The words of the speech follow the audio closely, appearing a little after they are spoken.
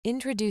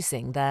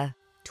Introducing the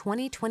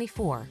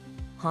 2024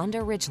 Honda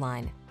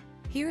Ridgeline.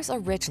 Here's a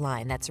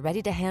Ridgeline that's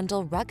ready to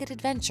handle rugged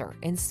adventure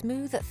in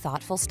smooth,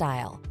 thoughtful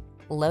style.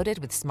 Loaded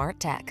with smart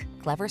tech,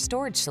 clever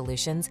storage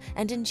solutions,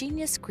 and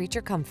ingenious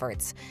creature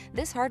comforts,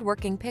 this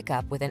hard-working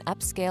pickup with an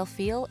upscale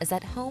feel is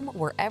at home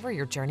wherever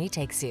your journey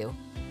takes you.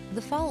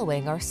 The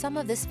following are some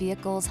of this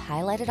vehicle's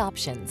highlighted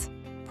options: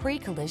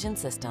 pre-collision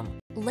system,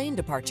 lane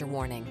departure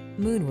warning,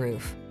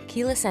 moonroof,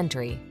 keyless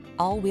entry,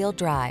 all-wheel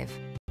drive,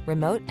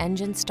 remote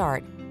engine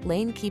start,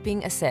 lane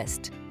keeping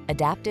assist,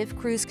 adaptive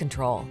cruise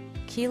control,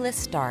 keyless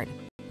start,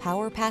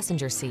 power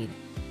passenger seat.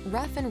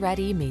 Rough and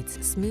ready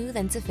meets smooth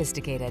and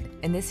sophisticated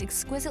in this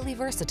exquisitely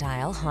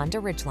versatile Honda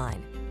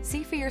Ridgeline.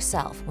 See for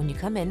yourself when you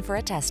come in for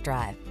a test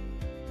drive.